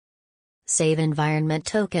Save Environment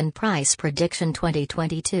Token Price Prediction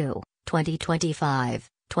 2022, 2025,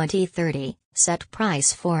 2030, Set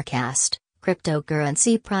Price Forecast,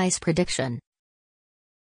 Cryptocurrency Price Prediction.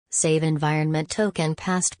 Save Environment Token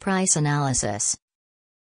Past Price Analysis.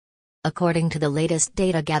 According to the latest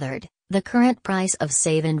data gathered, the current price of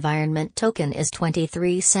Save Environment Token is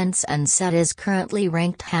 23 cents and SET is currently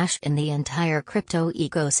ranked hash in the entire crypto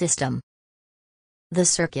ecosystem. The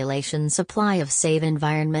circulation supply of Save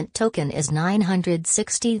Environment Token is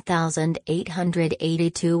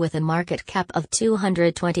 960,882 with a market cap of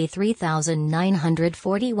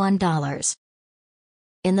 $223,941.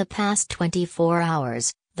 In the past 24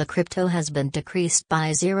 hours, the crypto has been decreased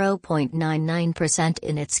by 0.99%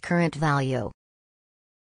 in its current value.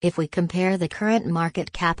 If we compare the current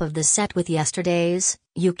market cap of the SET with yesterday's,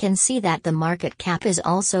 you can see that the market cap is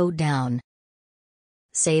also down.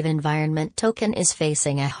 Save Environment Token is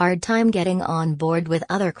facing a hard time getting on board with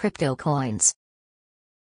other crypto coins.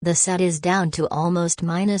 The SET is down to almost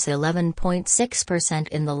minus 11.6%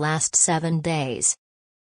 in the last 7 days.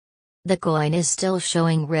 The coin is still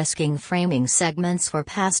showing risking framing segments for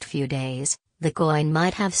past few days. The coin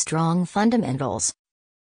might have strong fundamentals,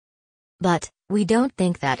 but we don't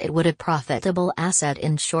think that it would a profitable asset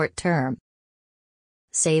in short term.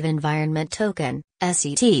 Save Environment Token,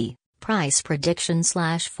 SET, Price Prediction /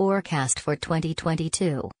 Forecast for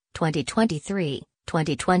 2022, 2023,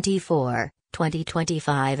 2024,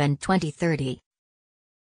 2025 and 2030.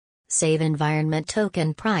 Save Environment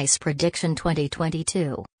Token Price Prediction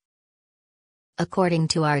 2022. According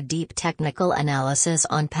to our deep technical analysis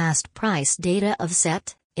on past price data of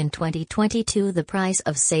SET, in 2022 the price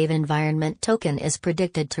of Save Environment Token is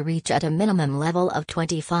predicted to reach at a minimum level of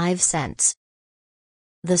 25 cents.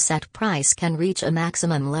 The SET price can reach a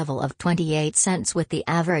maximum level of 28 cents with the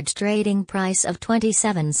average trading price of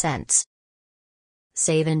 27 cents.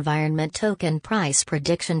 Save Environment Token Price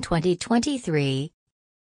Prediction 2023.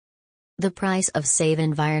 The price of Save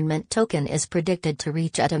Environment Token is predicted to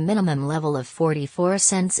reach at a minimum level of 44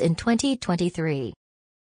 cents in 2023.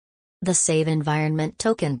 The Save Environment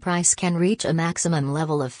Token price can reach a maximum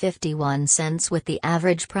level of 51 cents with the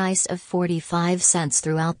average price of 45 cents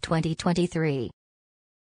throughout 2023.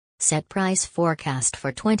 Set Price Forecast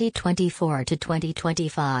for 2024 to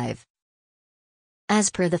 2025.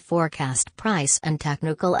 As per the forecast price and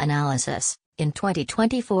technical analysis, in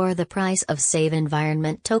 2024 the price of Save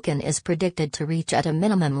Environment Token is predicted to reach at a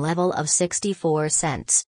minimum level of 64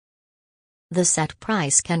 cents. The set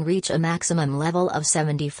price can reach a maximum level of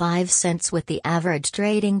 75 cents with the average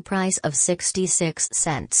trading price of 66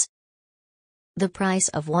 cents. The price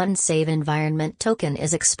of one Save Environment Token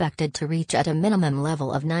is expected to reach at a minimum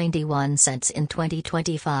level of 91 cents in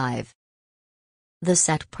 2025. The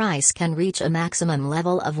set price can reach a maximum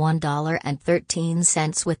level of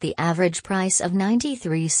 $1.13 with the average price of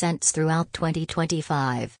 93 cents throughout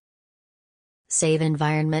 2025. Save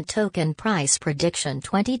Environment Token Price Prediction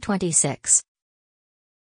 2026.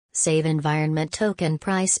 Save Environment Token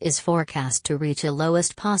price is forecast to reach a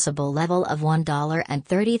lowest possible level of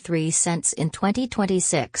 $1.33 in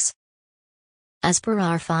 2026. As per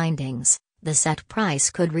our findings, the set price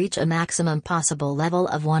could reach a maximum possible level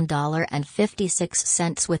of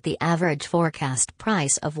 $1.56 with the average forecast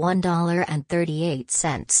price of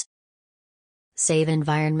 $1.38. Save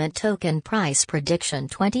Environment Token Price Prediction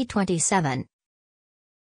 2027.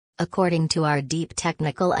 According to our deep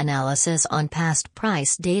technical analysis on past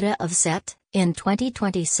price data of SET, in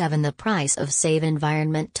 2027 the price of Save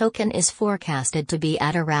Environment Token is forecasted to be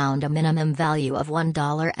at around a minimum value of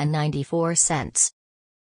 $1.94.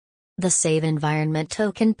 The Save Environment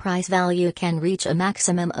Token price value can reach a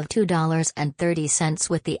maximum of $2.30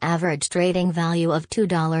 with the average trading value of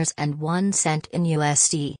 $2.01 in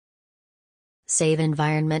USD. Save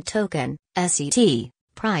Environment Token, SET,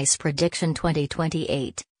 Price Prediction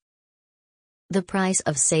 2028. The price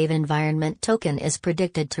of Save Environment Token is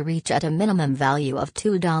predicted to reach at a minimum value of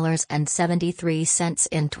 $2.73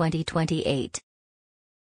 in 2028.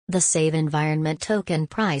 The Save Environment Token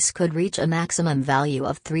price could reach a maximum value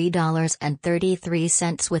of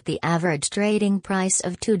 $3.33 with the average trading price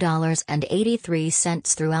of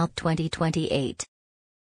 $2.83 throughout 2028.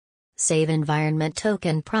 Save Environment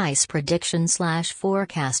Token Price Prediction /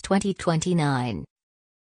 Forecast 2029.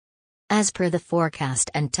 As per the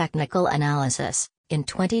forecast and technical analysis, in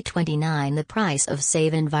 2029 the price of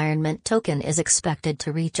Save Environment Token is expected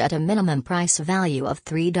to reach at a minimum price value of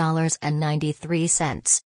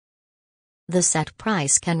 $3.93. The set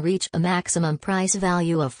price can reach a maximum price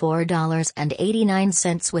value of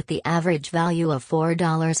 $4.89 with the average value of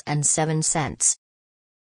 $4.07.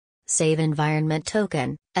 Save Environment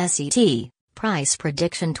Token, SET, Price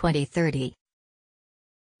Prediction 2030.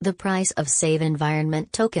 The price of Save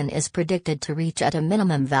Environment token is predicted to reach at a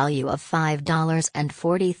minimum value of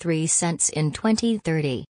 $5.43 in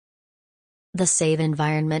 2030. The Save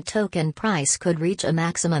Environment token price could reach a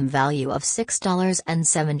maximum value of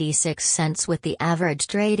 $6.76 with the average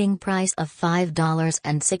trading price of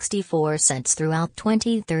 $5.64 throughout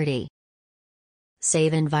 2030.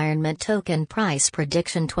 Save Environment token price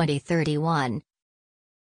prediction 2031.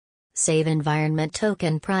 Save Environment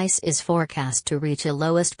token price is forecast to reach a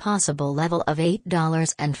lowest possible level of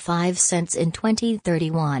 $8.05 in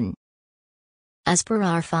 2031. As per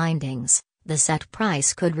our findings, the set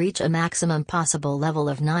price could reach a maximum possible level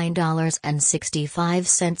of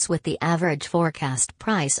 $9.65 with the average forecast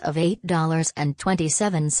price of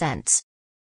 $8.27.